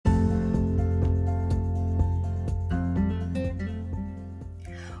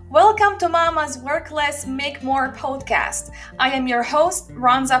Welcome to Mama's Work Less, Make More podcast. I am your host,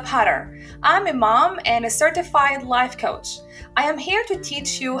 Ronza Potter. I'm a mom and a certified life coach. I am here to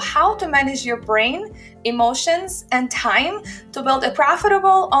teach you how to manage your brain, emotions, and time to build a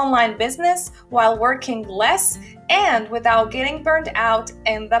profitable online business while working less and without getting burned out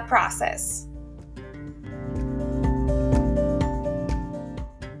in the process.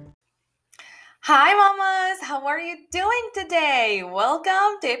 Hi, mamas. How are you doing today?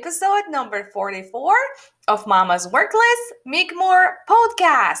 Welcome to episode number 44 of Mama's Work Less, Make More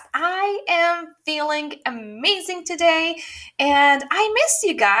podcast. I am feeling amazing today and I miss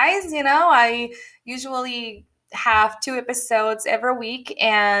you guys. I usually have 2 episodes every week,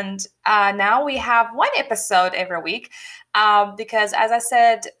 and now we have 1 episode every week. Because as I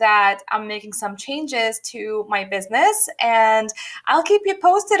said that I'm making some changes to my business, and I'll keep you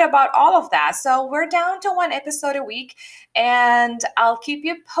posted about all of that. So we're down to 1 episode a week, and I'll keep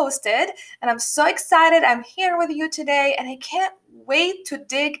you posted. And I'm so excited I'm here with you today, and I can't wait to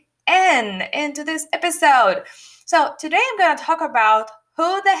dig into this episode. So today I'm going to talk about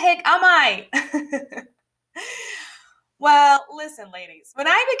who the heck am I? Well, listen, ladies, when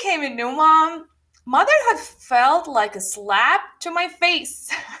I became a new mom, motherhood felt like a slap to my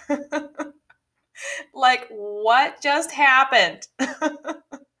face. Like, what just happened?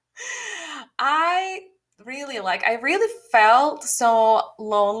 I really felt so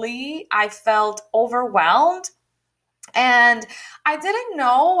lonely. I felt overwhelmed. And I didn't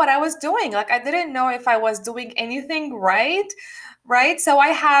know what I was doing. Like, I didn't know if I was doing anything right? So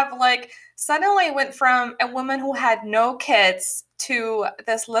suddenly went from a woman who had no kids to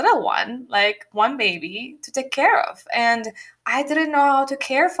this little one, like one baby to take care of. And I didn't know how to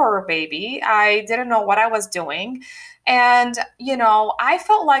care for a baby. I didn't know what I was doing. And, I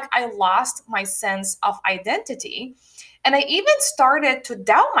felt like I lost my sense of identity. And I even started to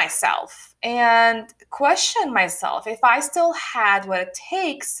doubt myself and question myself if I still had what it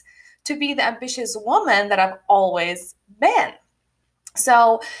takes to be the ambitious woman that I've always been.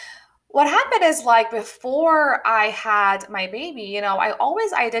 So, what happened is, like, before I had my baby, I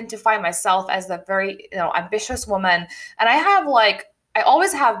always identify myself as a very, ambitious woman. And I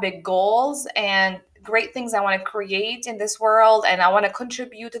always have big goals and great things I want to create in this world. And I want to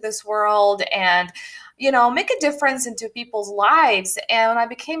contribute to this world and, make a difference into people's lives. And when I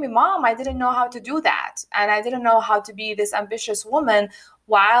became a mom, I didn't know how to do that. And I didn't know how to be this ambitious woman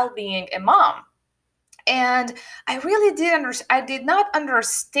while being a mom. And I did not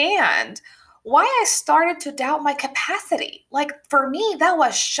understand why I started to doubt my capacity. Like, for me, that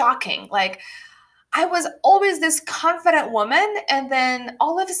was shocking. Like, I was always this confident woman, and then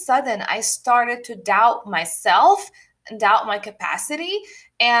all of a sudden I started to doubt myself and doubt my capacity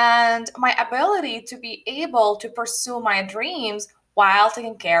and my ability to be able to pursue my dreams while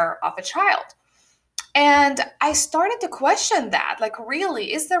taking care of a child. And I started to question that. Like,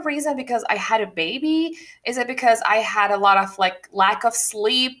 really, is the reason because I had a baby? Is it because I had a lot of lack of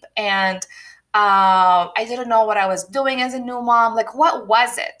sleep and I didn't know what I was doing as a new mom? Like, what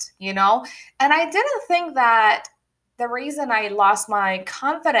was it, And I didn't think that the reason I lost my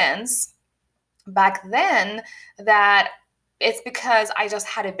confidence back then, that it's because I just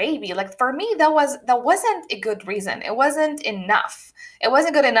had a baby. Like, for me, that wasn't a good reason. It wasn't enough. It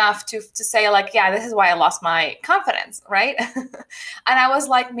wasn't good enough to say, like, yeah, this is why I lost my confidence, right? And I was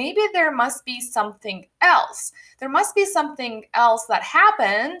like, maybe there must be something else. There must be something else that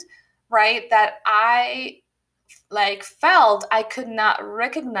happened, right? That I felt I could not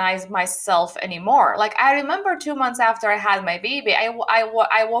recognize myself anymore. Like, I remember 2 months after I had my baby,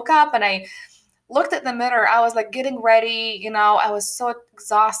 I woke up and I looked at the mirror. I was like getting ready, I was so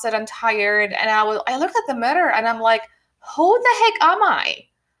exhausted and tired. And I looked at the mirror and I'm like, who the heck am I?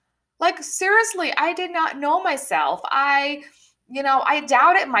 Like, seriously, I did not know myself. I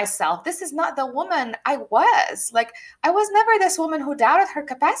doubted myself. This is not the woman I was. Like, I was never this woman who doubted her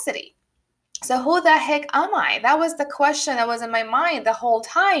capacity. So who the heck am I? That was the question that was in my mind the whole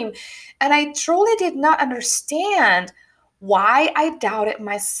time. And I truly did not understand why I doubted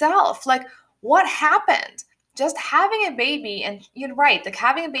myself. Like, what happened? Just having a baby, and you're right, like,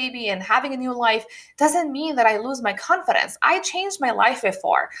 having a baby and having a new life doesn't mean that I lose my confidence. I changed my life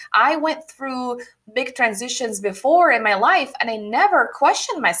before. I went through big transitions before in my life, and I never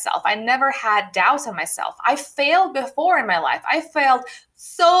questioned myself. I never had doubts on myself. I failed before in my life. I failed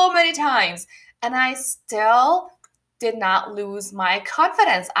so many times, and I still did not lose my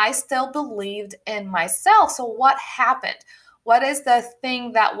confidence. I still believed in myself. So what happened? What is the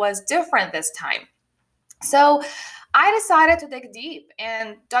thing that was different this time? So I decided to dig deep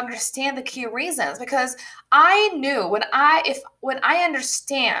and to understand the key reasons, because I knew when I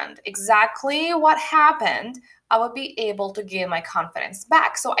understand exactly what happened, I would be able to gain my confidence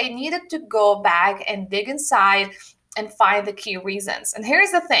back. So I needed to go back and dig inside and find the key reasons. And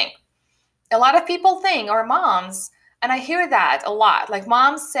here's the thing. A lot of people think, or moms, and I hear that a lot. Like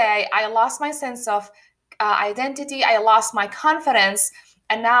moms say, I lost my sense of identity, I lost my confidence,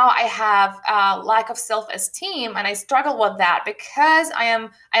 and now I have lack of self-esteem, and I struggle with that because I am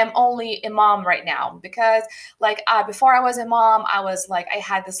only a mom right now. Because like before I was a mom, I was like I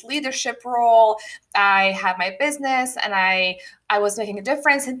had this leadership role, I had my business, and I was making a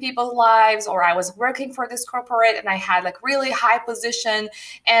difference in people's lives, or I was working for this corporate and I had like really high position.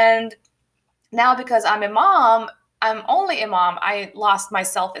 And now because I'm a mom, I'm only a mom, I lost my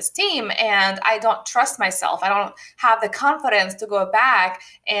self-esteem and I don't trust myself. I don't have the confidence to go back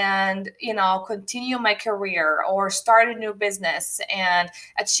and, continue my career or start a new business and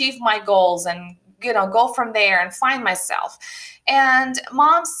achieve my goals and go from there and find myself. And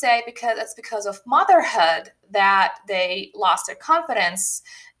moms say because it's because of motherhood that they lost their confidence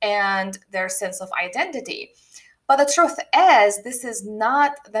and their sense of identity. But the truth is, this is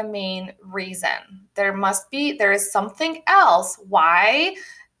not the main reason. There is something else why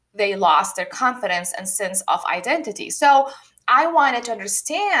they lost their confidence and sense of identity. So I wanted to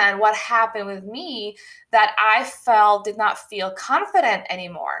understand what happened with me that I felt did not feel confident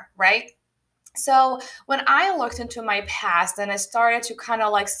anymore, right? So when I looked into my past and I started to kind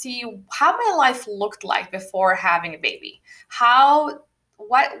of like see how my life looked like before having a baby, how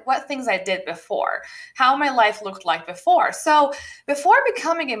what things I did before, how my life looked like before. So before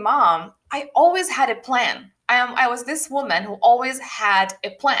becoming a mom, I always had a plan. I was this woman who always had a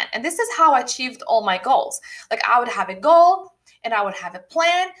plan. And this is how I achieved all my goals. Like I would have a goal and I would have a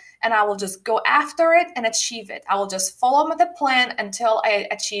plan and I will just go after it and achieve it. I will just follow the plan until I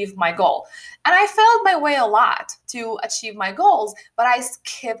achieve my goal. And I failed my way a lot to achieve my goals, but I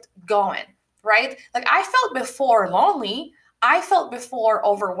kept going, right? Like I felt before lonely, I felt before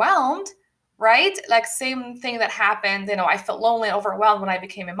overwhelmed, right? Like same thing that happened, I felt lonely and overwhelmed when I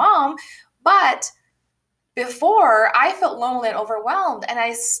became a mom, but before I felt lonely and overwhelmed and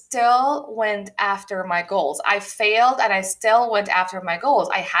I still went after my goals. I failed and I still went after my goals.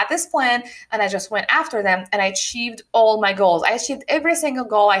 I had this plan and I just went after them and I achieved all my goals. I achieved every single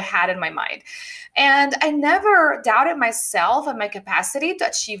goal I had in my mind. And I never doubted myself and my capacity to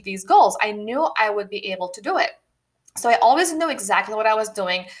achieve these goals. I knew I would be able to do it. So I always knew exactly what I was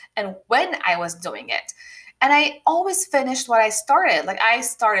doing and when I was doing it. And I always finished what I started. Like I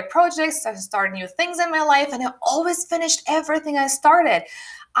started projects, I started new things in my life, and I always finished everything I started.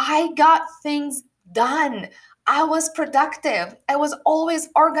 I got things done. I was productive. I was always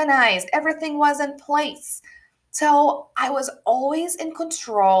organized. Everything was in place. So I was always in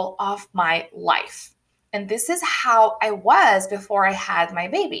control of my life. And this is how I was before I had my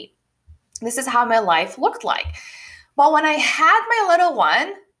baby. This is how my life looked like. But when I had my little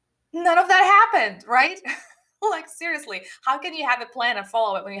one, none of that happened, right? Like, seriously, how can you have a plan and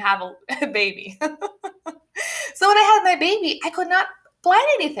follow it when you have a baby? So when I had my baby, I could not plan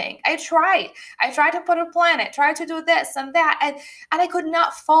anything. I tried. I tried to put a plan. I tried to do this and that, and I could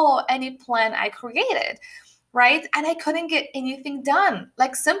not follow any plan I created. Right? And I couldn't get anything done.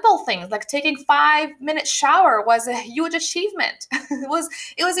 Like simple things, like taking 5 minute shower was a huge achievement. It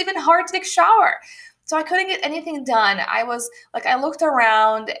was even hard to take shower. So I couldn't get anything done. I looked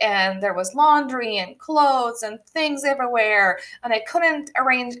around and there was laundry and clothes and things everywhere. And I couldn't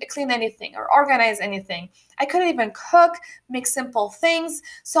clean anything or organize anything. I couldn't even cook, make simple things.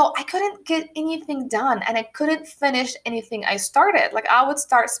 So I couldn't get anything done and I couldn't finish anything I started. Like I would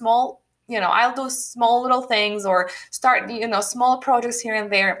start small, I'll do small little things or start, small projects here and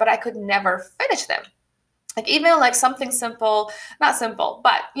there, but I could never finish them. Like even like something simple, not simple,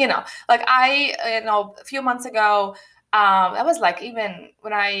 but like a few months ago, that was like even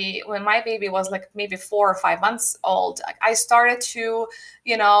when my baby was like maybe 4 or 5 months old, like I started to,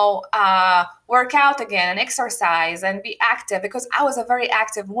 work out again and exercise and be active because I was a very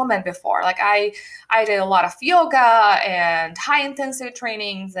active woman before. Like I did a lot of yoga and high intensity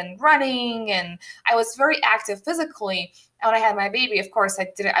trainings and running, and I was very active physically. And when I had my baby, of course,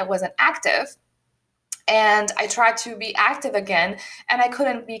 I wasn't active. And I tried to be active again, and I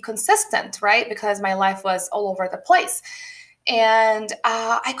couldn't be consistent, right? Because my life was all over the place. And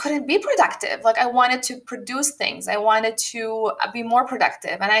I couldn't be productive. Like I wanted to produce things. I wanted to be more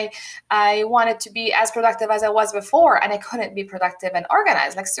productive. And I wanted to be as productive as I was before. And I couldn't be productive and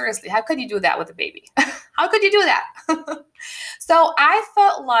organized. Like seriously, how could you do that with a baby? How could you do that? So I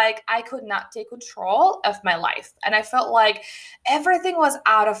felt like I could not take control of my life. And I felt like everything was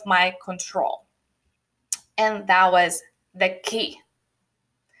out of my control. And that was the key.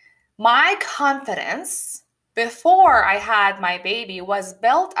 My confidence before I had my baby was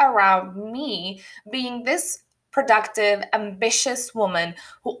built around me being this productive, ambitious woman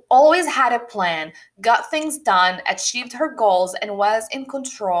who always had a plan, got things done, achieved her goals, and was in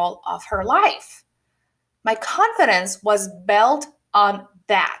control of her life. My confidence was built on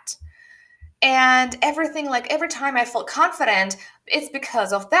that. And everything, like every time I felt confident, it's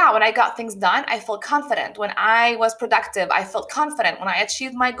because of that. When I got things done, I felt confident. When I was productive, I felt confident. When I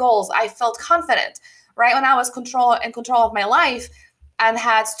achieved my goals, I felt confident, right? When I was in control of my life and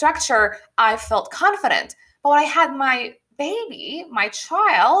had structure, I felt confident. But when I had my baby, my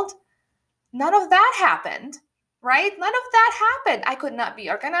child, none of that happened, right? None of that happened. I could not be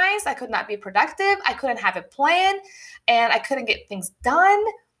organized. I could not be productive. I couldn't have a plan, and I couldn't get things done.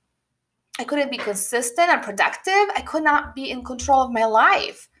 I couldn't be consistent and productive. I could not be in control of my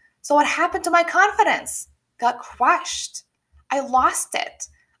life. So what happened to my confidence? Got crushed. I lost it.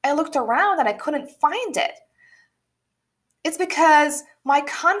 I looked around and I couldn't find it. It's because my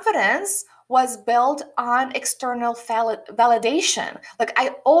confidence was built on external validation. Like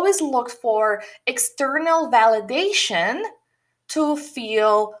I always looked for external validation to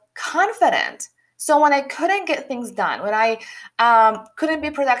feel confident. So when I couldn't get things done, when I couldn't be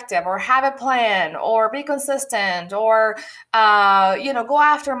productive or have a plan or be consistent or go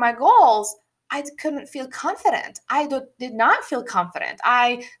after my goals, I couldn't feel confident. I did not feel confident.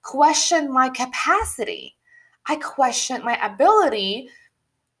 I questioned my capacity. I questioned my ability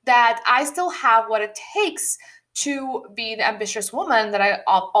that I still have what it takes to be the ambitious woman that I've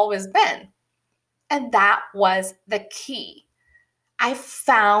always been. And that was the key. I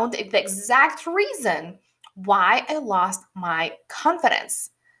found the exact reason why I lost my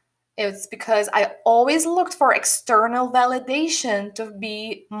confidence. It's because I always looked for external validation to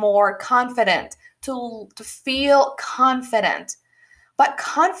be more confident, to feel confident. But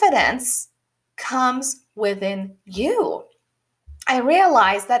confidence comes within you. I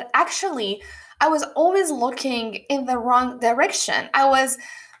realized that actually I was always looking in the wrong direction. I was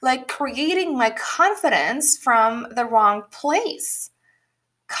like creating my confidence from the wrong place.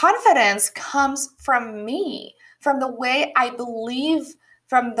 Confidence comes from me, from the way I believe,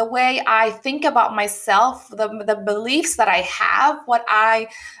 from the way I think about myself, the beliefs that I have,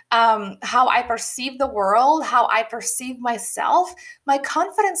 how I perceive the world, how I perceive myself. My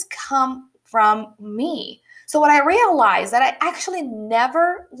confidence comes from me. So what I realized that I actually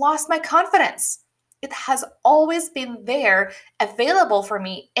never lost my confidence. It has always been there, available for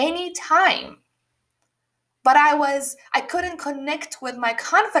me anytime. But I couldn't connect with my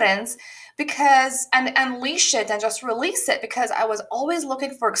confidence and unleash it and just release it because I was always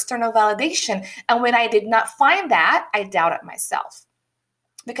looking for external validation. And when I did not find that, I doubted myself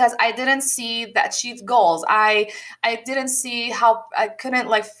because I didn't see the achieved goals. I didn't see how I couldn't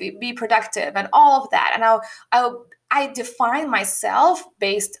be productive and all of that. And I defined myself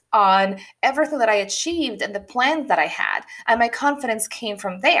based on everything that I achieved and the plans that I had. And my confidence came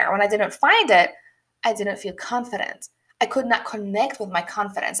from there. When I didn't find it, I didn't feel confident. I could not connect with my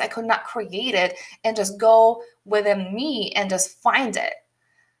confidence. I could not create it and just go within me and just find it.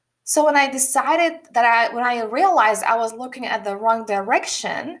 So when when I realized I was looking at the wrong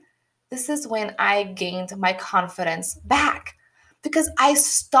direction, this is when I gained my confidence back because I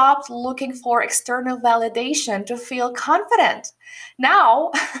stopped looking for external validation to feel confident.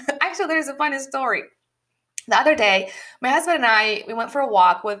 Now, actually, there's a funny story. The other day, my husband and I we went for a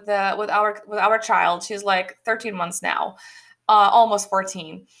walk with our child. She's like 13 months now, almost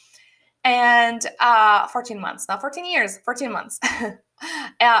 14, and 14 months, not 14 years, 14 months.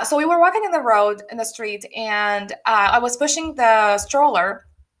 So we were walking in the street, and I was pushing the stroller,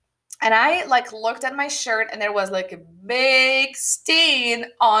 and I looked at my shirt, and there was like a big stain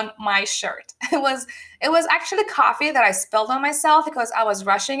on my shirt. It was actually coffee that I spilled on myself because I was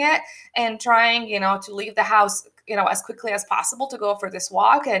rushing it and trying, to leave the house, as quickly as possible to go for this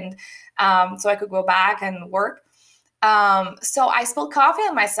walk, and so I could go back and work. So I spilled coffee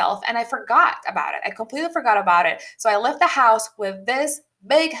on myself, and I forgot about it. I completely forgot about it. So I left the house with this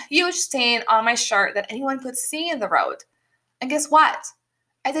big, huge stain on my shirt that anyone could see in the road. And guess what?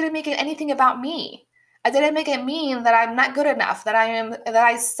 I didn't make it anything about me. I didn't make it mean that I'm not good enough, that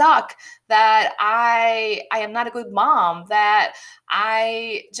I suck, that I am not a good mom, that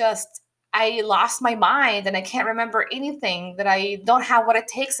I lost my mind and I can't remember anything, that I don't have what it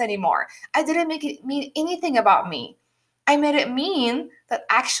takes anymore. I didn't make it mean anything about me. I made it mean that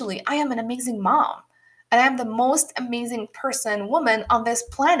actually I am an amazing mom. and I'm the most amazing woman on this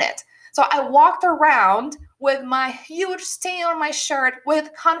planet. So I walked around with my huge stain on my shirt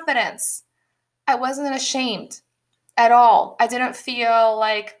with confidence. I wasn't ashamed at all. I didn't feel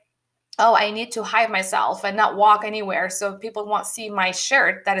like, oh, I need to hide myself and not walk anywhere so people won't see my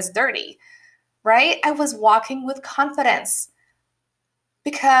shirt that is dirty, right? I was walking with confidence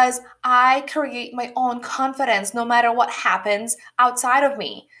because I create my own confidence no matter what happens outside of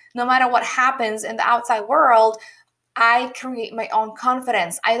me. No matter what happens in the outside world, I create my own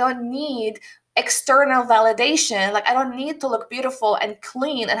confidence. I don't need external validation. Like, I don't need to look beautiful and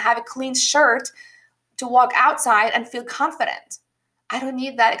clean and have a clean shirt to walk outside and feel confident. I don't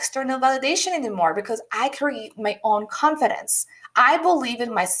need that external validation anymore because I create my own confidence. I believe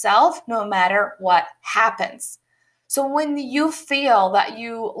in myself no matter what happens. So when you feel that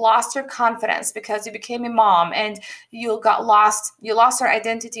you lost your confidence because you became a mom and you lost your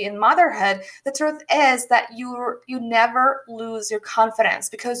identity in motherhood, the truth is that you never lose your confidence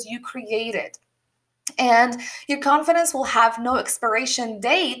because you create it. And your confidence will have no expiration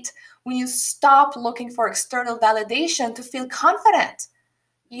date when you stop looking for external validation to feel confident.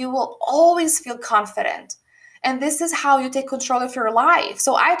 You will always feel confident. And this is how you take control of your life.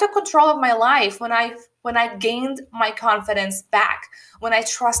 So I took control of my life when I gained my confidence back, when I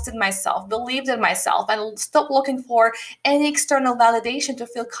trusted myself, believed in myself, and stopped looking for any external validation to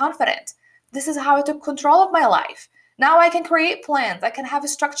feel confident. This is how I took control of my life. Now I can create plans, I can have a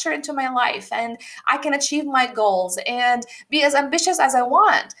structure into my life, and I can achieve my goals and be as ambitious as I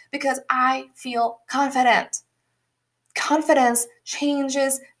want because I feel confident. Confidence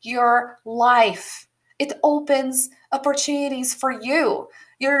changes your life. It opens opportunities for you.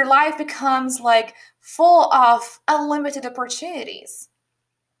 Your life becomes like full of unlimited opportunities.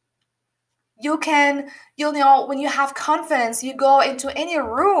 When you have confidence, you go into any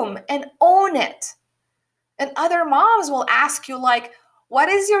room and own it. And other moms will ask you, like, what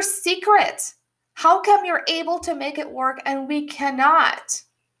is your secret? How come you're able to make it work and we cannot?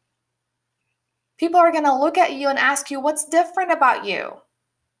 People are going to look at you and ask you, what's different about you?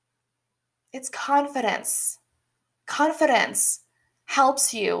 It's confidence. Confidence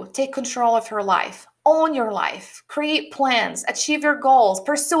helps you take control of your life, own your life, create plans, achieve your goals,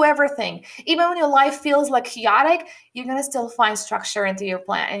 pursue everything. Even when your life feels like chaotic, you're going to still find structure into your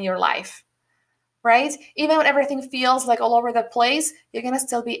plan in your life. Right? Even when everything feels like all over the place, you're going to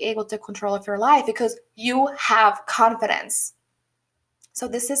still be able to control of your life because you have confidence. So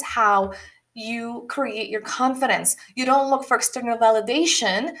this is how you create your confidence. You don't look for external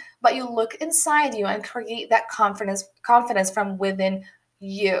validation, but you look inside you and create that confidence from within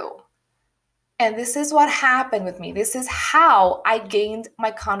you. And this is what happened with me. This is how I gained my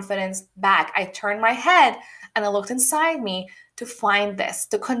confidence back. I turned my head and I looked inside me to find this,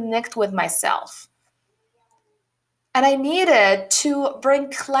 to connect with myself. And I needed to bring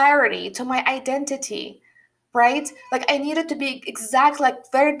clarity to my identity, right? Like, I needed to be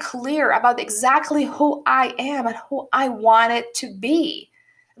very clear about exactly who I am and who I wanted to be.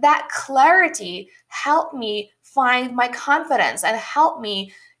 That clarity helped me find my confidence and helped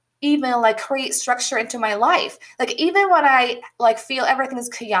me even create structure into my life. Like, even when I feel everything is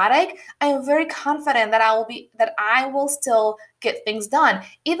chaotic, I am very confident that I will still get things done,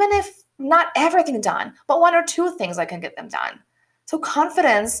 even if not everything done, but one or two things I can get them done. So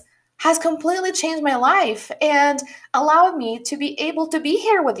confidence has completely changed my life and allowed me to be able to be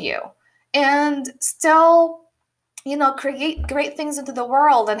here with you and still, create great things into the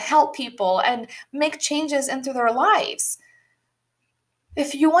world and help people and make changes into their lives.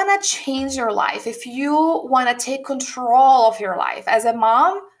 If you want to change your life, if you want to take control of your life as a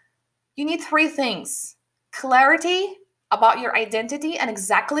mom, you need three things: clarity about your identity and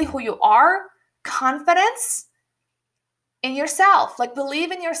exactly who you are, confidence in yourself,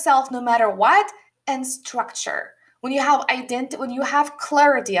 believe in yourself no matter what, and structure. When you have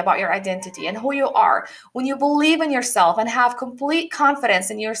clarity about your identity and who you are, when you believe in yourself and have complete confidence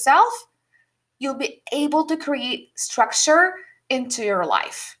in yourself, you'll be able to create structure into your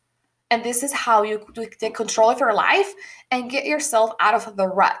life. And this is how you take control of your life and get yourself out of the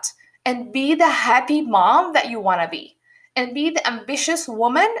rut and be the happy mom that you want to be and be the ambitious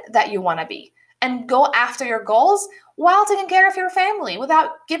woman that you want to be and go after your goals while taking care of your family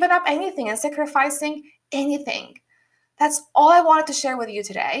without giving up anything and sacrificing anything. That's all I wanted to share with you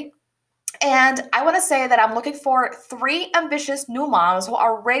today. And I want to say that I'm looking for 3 ambitious new moms who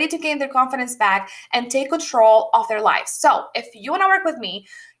are ready to gain their confidence back and take control of their lives. So if you want to work with me,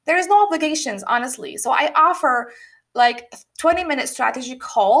 there is no obligations, honestly. So I offer like 20-minute strategy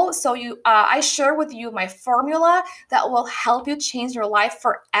call. So I share with you my formula that will help you change your life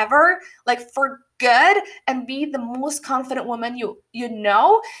forever, like for good, and be the most confident woman you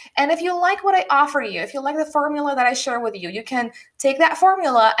know. And if you like what I offer you, if you like the formula that I share with you, you can take that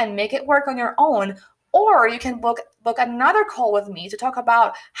formula and make it work on your own. Or you can book another call with me to talk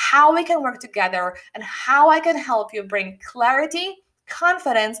about how we can work together and how I can help you bring clarity,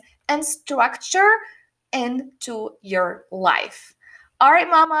 confidence, and structure into your life. All right,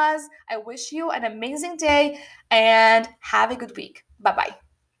 mamas, I wish you an amazing day and have a good week. Bye-bye.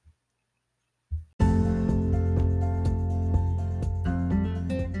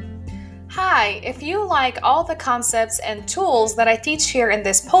 Hi, if you like all the concepts and tools that I teach here in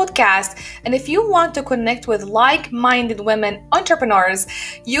this podcast, and if you want to connect with like-minded women entrepreneurs,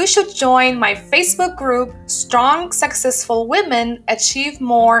 you should join my Facebook group, Strong Successful Women Achieve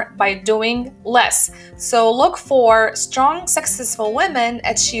More by Doing Less. So look for Strong Successful Women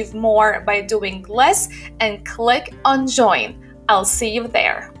Achieve More by Doing Less and click on join. I'll see you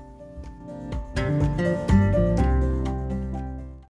there.